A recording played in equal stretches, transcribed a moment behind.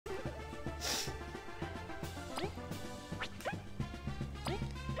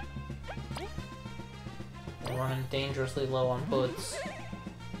running dangerously low on boots.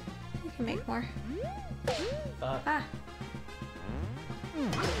 You can make more. But Ah.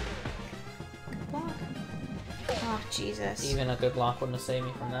 Good block. Oh, Jesus. even a good block wouldn't have saved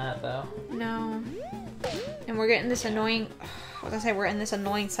me from that, though. No. And we're getting this annoying... I was gonna say, we're in this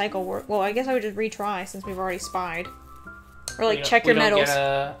annoying cycle. Well, I guess I would just retry since we've already spied. Or, like, check your medals.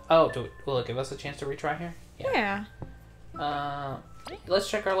 Oh, will it give us a chance to retry here? Yeah. Let's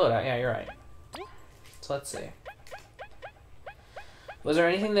check our loadout. Yeah, you're right. So let's see. Was there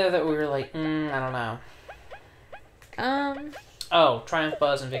anything there that we were like, I don't know? Oh, Triumph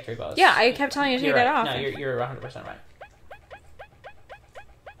Buzz and Victory Buzz. Yeah, I kept telling you to take that off. No, you're 100% right.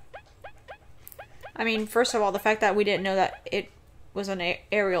 I mean, first of all, the fact that we didn't know that it was an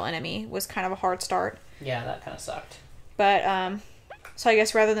aerial enemy was kind of a hard start. Yeah, that kind of sucked. But, so I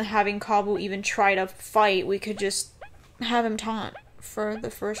guess rather than having Kabu even try to fight, we could just have him taunt for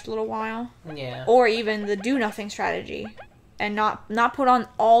the first little while. Yeah. Or even the do-nothing strategy. And not put on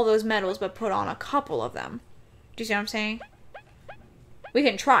all those medals, but put on a couple of them. Do you see what I'm saying? We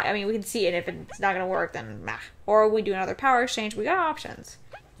can try. I mean, we can see it. If it's not going to work, then meh. Or we do another power exchange. We got options.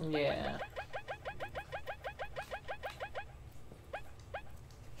 Yeah.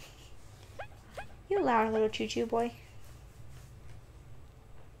 You loud little choo-choo boy.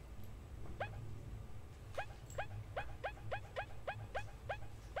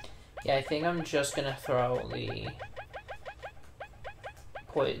 Yeah, I think I'm just gonna throw the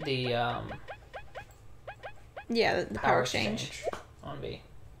Yeah, the power exchange on B.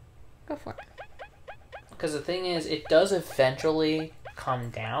 Go for it. Because the thing is, it does eventually come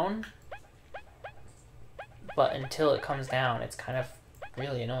down, but until it comes down, it's kind of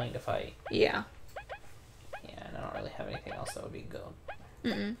really annoying to fight. Yeah. Yeah, and I don't really have anything else that would be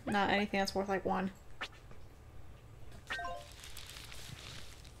good. Not anything that's worth like 1.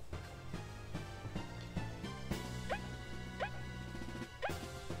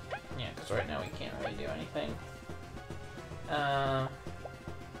 Yeah, because right now we can't really do anything. Yeah.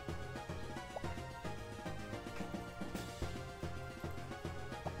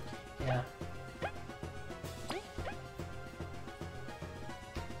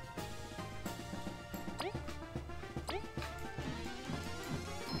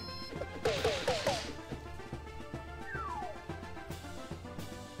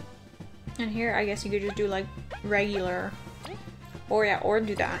 And here, I guess you could just do like regular. Or yeah, or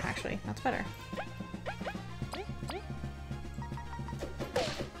do that actually. That's better.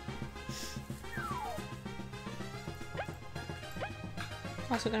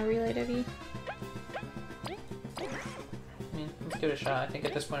 Also gonna relay to V. I mean, let's give it a shot. I think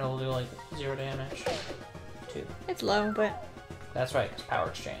at this point it'll do like 0 damage. 2. It's low, but... That's right, because power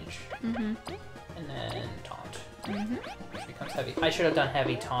exchange. And then taunt. Which becomes heavy. I should have done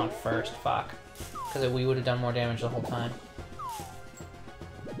heavy taunt first, fuck. Because we would have done more damage the whole time.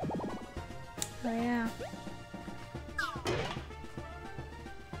 Oh yeah.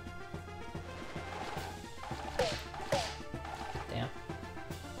 Damn.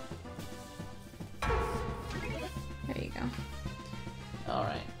 There you go.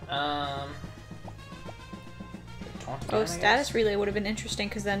 Alright, Oh, status relay would have been interesting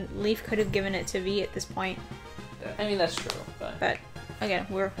because then Leaf could have given it to V at this point. I mean, that's true, but... But again,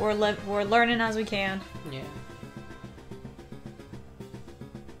 we're learning as we can. Yeah.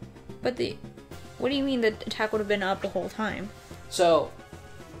 But what do you mean the attack would have been up the whole time? So,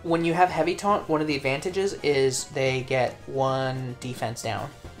 when you have heavy taunt, one of the advantages is they get 1 defense down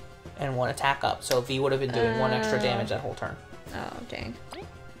and 1 attack up. So V would have been doing 1 extra damage that whole turn. Oh, dang.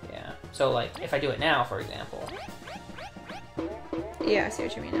 Yeah. So, like, if I do it now, for example... Yeah, I see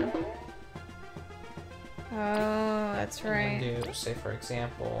what you mean now. Oh, that's right. Do, say, for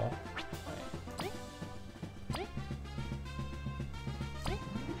example...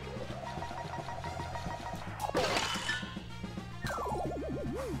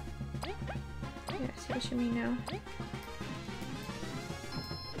 Yeah, I see what you mean now.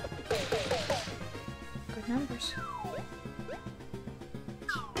 Good numbers.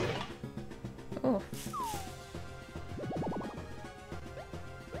 Oh.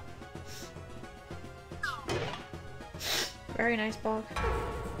 Very nice block.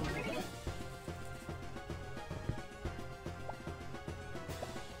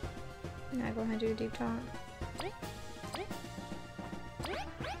 Now go ahead and do a deep taunt. Nice.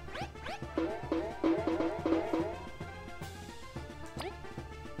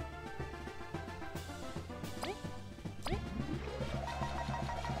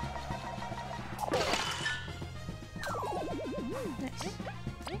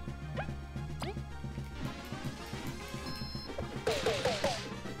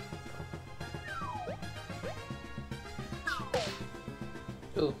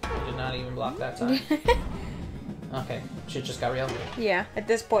 not even block that time. Okay, shit just got real. Yeah, at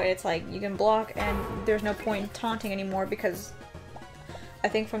this point it's like you can block and there's no point in taunting anymore because I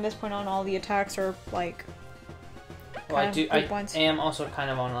think from this point on all the attacks are like well, I am also kind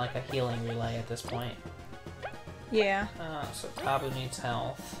of on like a healing relay at this point. Yeah. So Tabu needs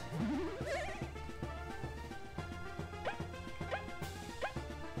health.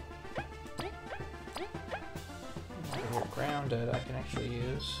 If we're grounded, I can actually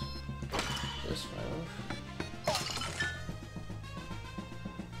use this move.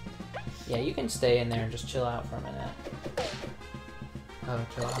 Yeah, you can stay in there and just chill out for a minute. Oh,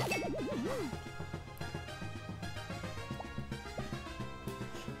 chill out.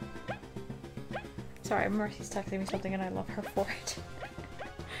 Sorry, Mercy's texting me something and I love her for it.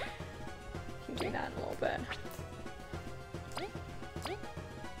 You can do that in a little bit.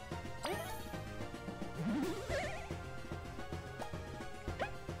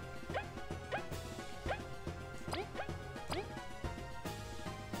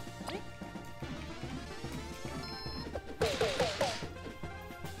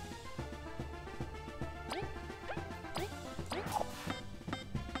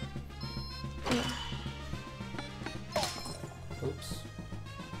 Oops.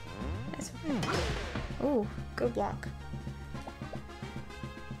 Oh, good block.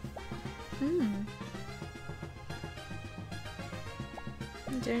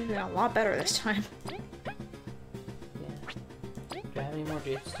 Doing a lot better this time. Yeah. Do I have any more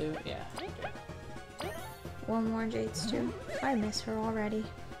Jades too? Yeah. One more Jade Stew. I miss her already.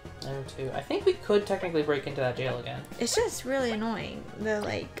 I do too. I think we could technically break into that jail again. It's just really annoying.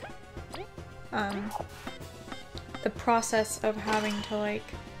 The the process of having to like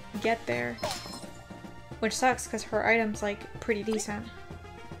get there, which sucks because her item's like pretty decent.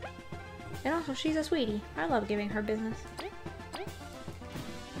 And also, she's a sweetie. I love giving her business.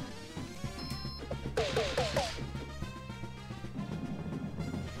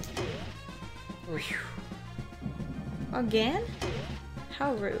 Again?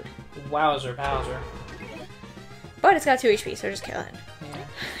 How rude. Wowzer, Bowser. But it's got 2 HP, so just kill it.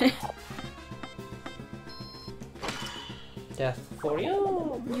 Yeah. Death for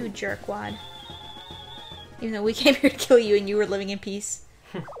you. You jerkwad. Even though we came here to kill you and you were living in peace.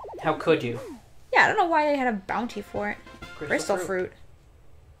 How could you? Yeah, I don't know why they had a bounty for it. Crystal fruit.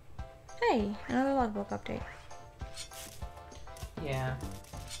 Hey, another logbook update. Yeah.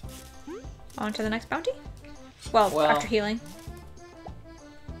 On to the next bounty? Well, after healing.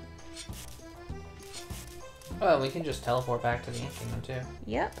 Well, we can just teleport back to the Ant Kingdom too.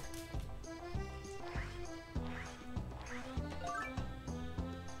 Yep.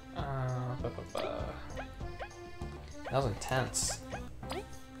 That was intense.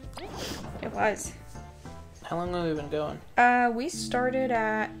 It was. How long have we been going? We started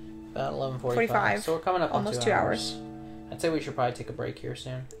at about 11:45. So we're coming up almost on 2 hours. I'd say we should probably take a break here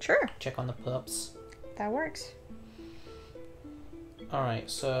soon. Sure. Check on the pups. That works. Alright,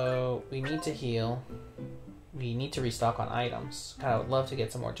 so we need to heal. We need to restock on items. God, I would love to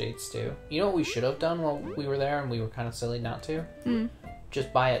get some more Jade Stew. You know what we should have done while we were there and we were kind of silly not to?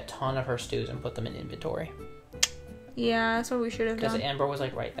 Just buy a ton of her stews and put them in inventory. Yeah, that's what we should have done. Because Amber was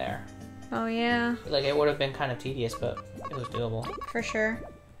like right there. Oh yeah. Like it would have been kind of tedious, but it was doable. For sure.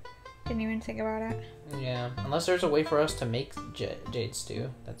 Didn't even think about it. Yeah, unless there's a way for us to make Jade Stew.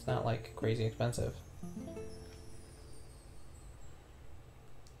 That's not like crazy expensive.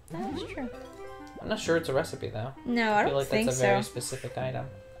 That's true. I'm not sure it's a recipe though. No, I feel don't like think that's a so. very specific item.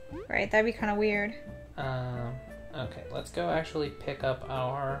 Right, that'd be kind of weird. Okay, let's go actually pick up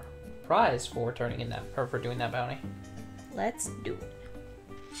our prize for turning in that, or for doing that bounty. Let's do it.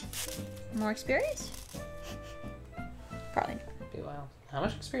 More experience? Probably not. Be a while. How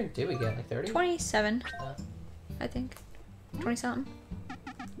much experience did we get? Like 30? 27. I think. 20 something.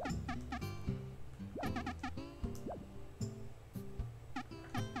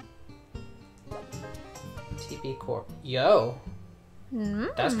 TP Corp. Yo!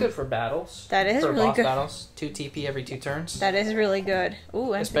 That's good for battles. That is for really boss good. battles. 2 TP every 2 turns. That is really good.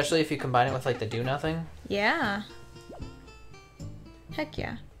 Ooh, especially if you combine it with like the do nothing. Yeah. Heck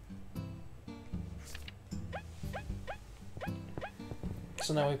yeah.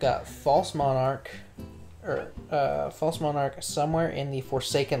 So now we've got False Monarch, or False Monarch somewhere in the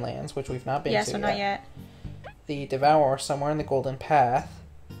Forsaken Lands, which we've not been to yet. Yeah, so not yet. The Devourer somewhere in the Golden Path.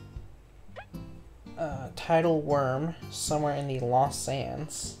 Tidal Worm somewhere in the Lost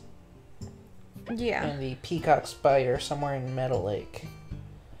Sands. Yeah. And the Peacock Spider somewhere in Meadow Lake.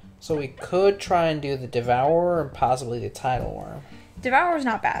 So we could try and do the Devourer and possibly the Tidal Worm. Devourer's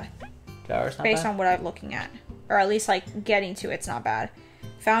not bad. Devourer's not based bad? on what I'm looking at. Or at least, like, getting to it's not bad.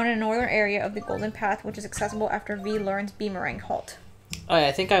 Found in a northern area of the Golden Path, which is accessible after V learns Beamerang Halt. Oh, yeah,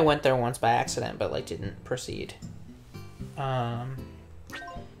 I think I went there once by accident, but like didn't proceed. Let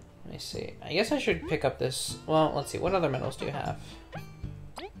me see. I guess I should pick up this. Well, let's see. What other medals do you have?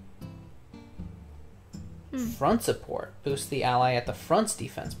 Front support. Boost the ally at the front's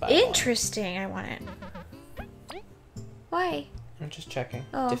defense by 1. Interesting. I want it. Why? I'm just checking.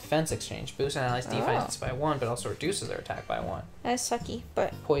 Oh. Defense exchange. Boosts an ally's defense by 1, but also reduces their attack by 1. That's sucky,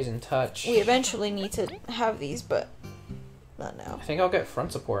 but Poison touch. we eventually need to have these, but not now. I think I'll get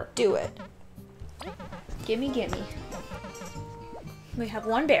front support. Do it. Gimme, gimme. We have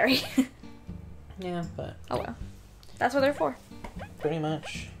 1 berry. Yeah, but Oh well. That's what they're for. pretty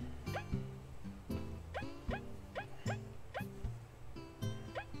much.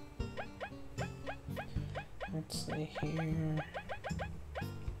 Let's see here.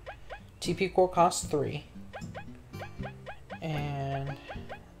 TP core costs 3. And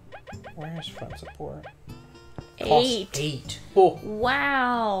where's front support? Costs 8. 8. Oh.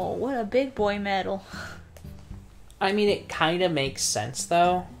 Wow. What a big boy medal. I mean, it kind of makes sense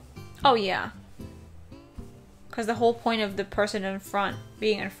though. Oh yeah. Because the whole point of the person in front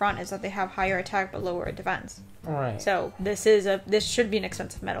being in front is that they have higher attack but lower defense. Right. So this should be an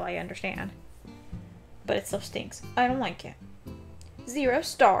expensive medal, I understand. But it still stinks. I don't like it. 0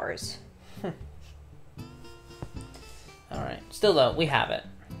 stars. Alright. Still though, we have it.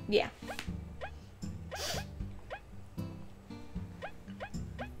 Yeah.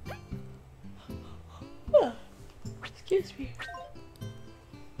 Excuse me.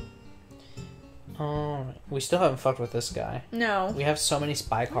 Alright. We still haven't fucked with this guy. No. We have so many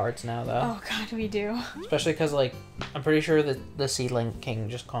spy cards now though. Oh god, we do. Especially because, like, I'm pretty sure that the Seedling King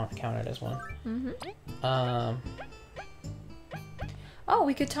just counted as one. Mm-hmm. Oh,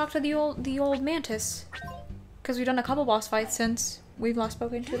 we could talk to the old mantis. Because we've done a couple boss fights since we've last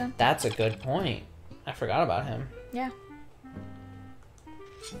spoken to them. That's a good point. I forgot about him. Yeah.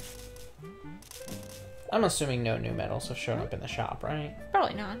 I'm assuming no new medals have shown up in the shop, right?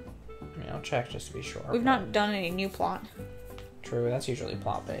 Probably not. I mean, I'll check just to be sure. We've not done any new plot. True, that's usually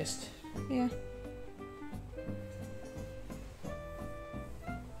plot-based. Yeah.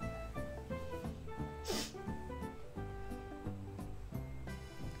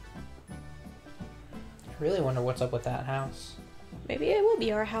 I really wonder what's up with that house. Maybe it will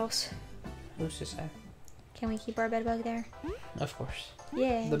be our house. Who's to say? Can we keep our bedbug there? Of course.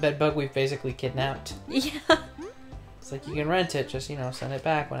 Yeah. The bedbug we've basically kidnapped. Yeah. It's like you can rent it, just, you know, send it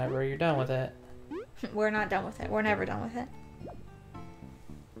back whenever you're done with it. We're not done with it. We're never done with it.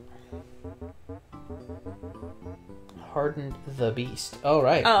 Hardened the beast. Oh,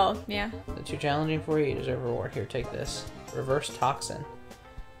 right. Oh, yeah. The too challenging for you, you deserve a reward. Here, take this. Reverse toxin.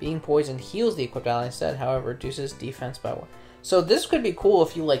 Being poisoned heals the equipped ally instead, however, reduces defense by 1. So this could be cool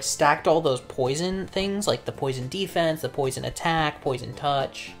if you, like, stacked all those poison things, like the poison defense, the poison attack, poison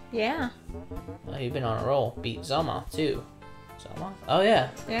touch. Yeah. Oh, you've been on a roll. Beat Zelmoth, too. Zelmoth? Oh,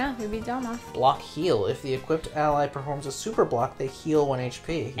 yeah. Yeah, we beat Dama. Block heal. If the equipped ally performs a super block, they heal 1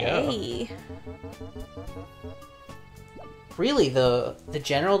 HP. Yeah. Hey. Really? The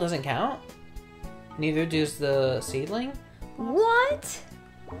general doesn't count? Neither does the Seedling? What?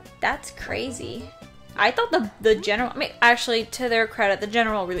 That's crazy. I thought the general... I mean, actually, to their credit, the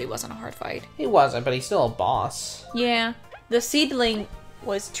general really wasn't a hard fight. He wasn't, but he's still a boss. Yeah. The Seedling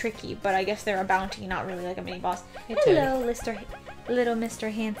was tricky, but I guess they're a bounty, not really like a mini boss. Hey, Hello, little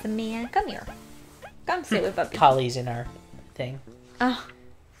Mr. Handsome Man. Come here. Come sit with Bubbie. Kali's in our thing. Oh,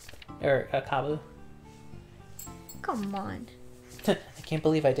 Or Kabu. come on. I can't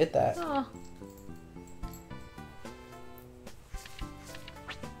believe I did that. Oh.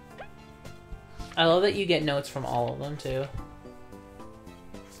 I love that you get notes from all of them, too.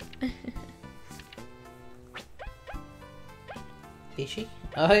 Bishi?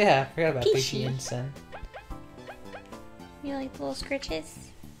 Oh yeah, I forgot about Bishi and Sen. You like the little scritches?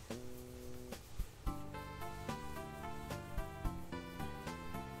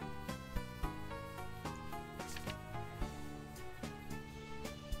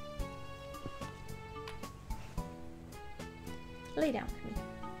 Lay down with me.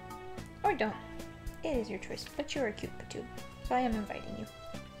 Or don't. It is your choice, but you're a cute patoob, so I am inviting you.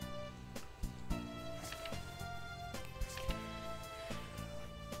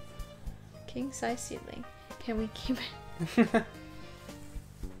 King size seedling. Can we keep it?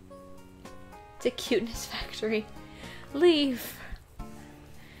 It's a cuteness factory. Leave.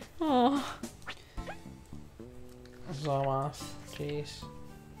 Oh. Zelmoth. Jeez.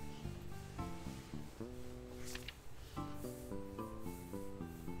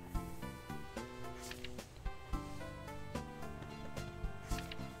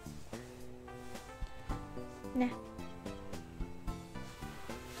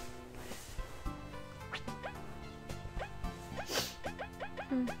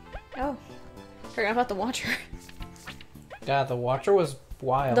 Forgot about the Watcher. God, the Watcher was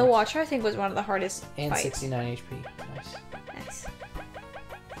wild. The Watcher, I think, was one of the hardest and fights. 69 HP. Nice. Nice.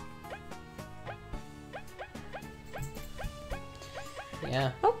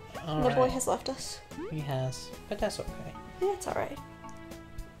 Yeah. Oh, All the boy right. has left us. He has, but that's okay. Yeah, it's alright.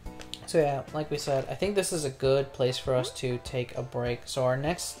 So yeah, like we said, I think this is a good place for us to take a break. So our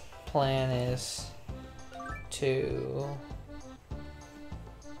next plan is to...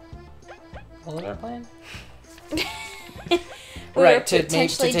 What was our plan? Right, to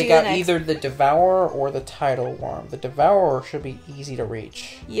take out either the Devourer or the Tidal Worm. The Devourer should be easy to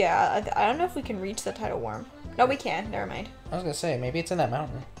reach. Yeah, I don't know if we can reach the Tidal Worm. No, we can. Never mind. I was gonna say, maybe it's in that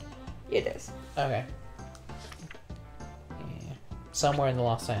mountain. It is. Okay. Yeah. Somewhere in the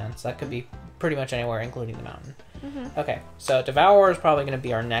Lost Sands. That could be pretty much anywhere, including the mountain. Mm-hmm. Okay, so Devourer is probably going to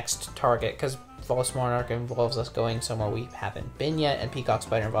be our next target, because False Monarch involves us going somewhere we haven't been yet, and Peacock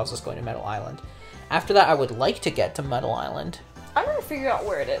Spider involves us going to Metal Island. After that, I would like to get to Metal Island. I'm gonna figure out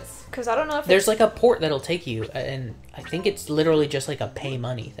where it is, because I don't know if There's like a port that'll take you, and I think it's literally just like a pay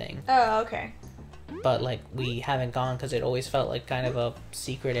money thing. Oh, okay. But like, we haven't gone because it always felt like kind of a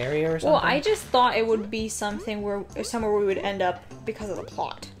secret area or something. Well, I just thought it would be somewhere where we would end up because of the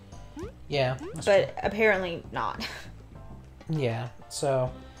plot. Yeah. But apparently not. Yeah,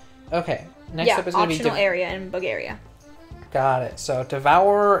 so... Okay, next up is going to be... optional area in Bug area. Got it. So,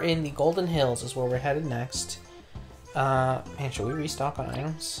 Devourer in the Golden Hills is where we're headed next. Man, should we restock on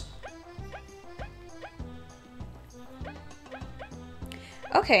items?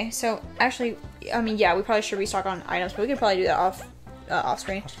 Okay, so actually, I mean, yeah, we probably should restock on items, but we could probably do that off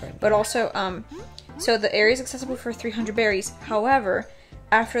screen. But also, so the area is accessible for 300 berries. However,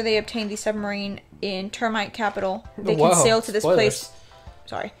 after they obtain the submarine in Termite Capital, they can sail to this place.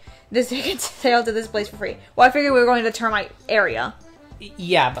 Sorry, they can sail to this place for free. Well, I figured we were going to the Termite area.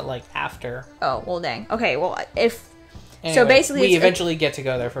 Yeah, but like after. Oh, well, dang. Okay, well, if... Anyway, so basically, we eventually get to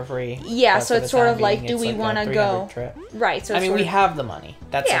go there for free. Yeah, so it's sort of like, do we like want to go? Trip. Right. So I mean, we have the money.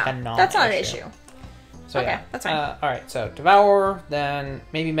 That's like a non-issue. That's not an issue. So okay, yeah, that's fine. All right, so Devourer, then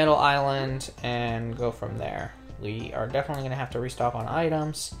maybe Metal Island, and go from there. We are definitely gonna have to restock on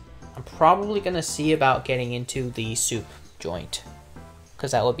items. I'm probably gonna see about getting into the soup joint,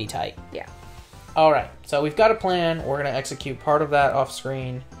 because that would be tight. Yeah. All right, so we've got a plan. We're gonna execute part of that off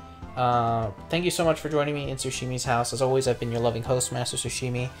screen. Thank you so much for joining me in Sushimi's house. As always, I've been your loving host, Master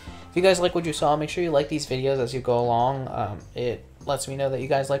Sushimi. If you guys like what you saw, make sure you like these videos as you go along. It lets me know that you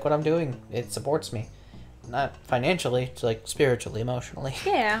guys like what I'm doing. It supports me. Not financially, it's like spiritually, emotionally.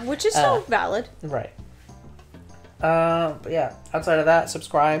 Yeah, which is so valid. Right. But yeah, outside of that,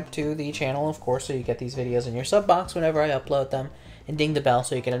 subscribe to the channel, of course, so you get these videos in your sub box whenever I upload them. And ding the bell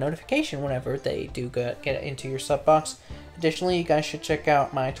so you get a notification whenever they do get into your sub box. Additionally, you guys should check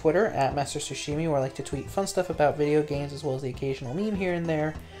out my Twitter at Master Sushimi, where I like to tweet fun stuff about video games as well as the occasional meme here and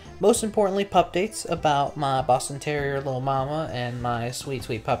there. Most importantly, pup dates about my Boston Terrier Little Mama and my sweet,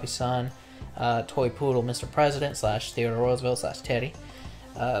 sweet puppy son, Toy Poodle Mr. President / Theodore Roosevelt / Teddy.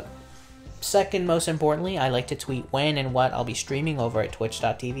 Second, most importantly, I like to tweet when and what I'll be streaming over at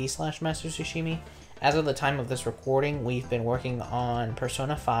twitch.tv / Master Sushimi. As of the time of this recording, we've been working on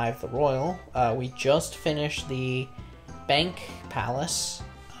Persona 5 The Royal. We just finished the Bank Palace,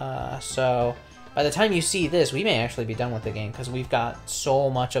 so by the time you see this, we may actually be done with the game, because we've got so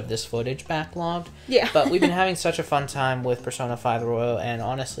much of this footage backlogged. Yeah. But we've been having such a fun time with Persona 5 The Royal, and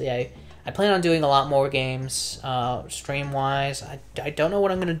honestly, I plan on doing a lot more games, stream-wise. I don't know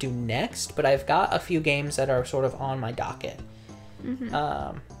what I'm going to do next, but I've got a few games that are sort of on my docket. Mm-hmm.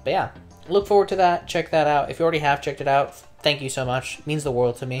 But yeah, look forward to that. Check that out. If you already have checked it out, thank you so much. It means the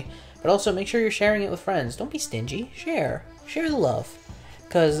world to me. But also, make sure you're sharing it with friends. Don't be stingy. Share the love.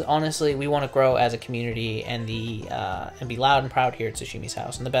 Because honestly, we want to grow as a community and be loud and proud here at Sushimi's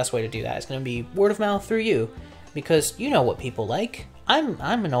house. And the best way to do that is going to be word of mouth through you, because you know what people like. I'm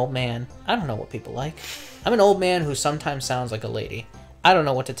an old man. I don't know what people like. I'm an old man who sometimes sounds like a lady. I don't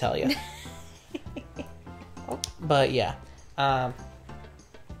know what to tell you. But yeah, I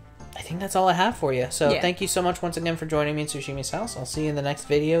think that's all I have for you. So Thank you so much once again for joining me in Sushimi's house. I'll see you in the next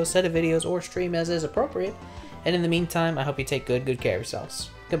video, set of videos, or stream as is appropriate. And in the meantime, I hope you take good care of yourselves.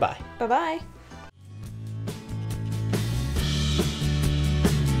 Goodbye. Bye-bye.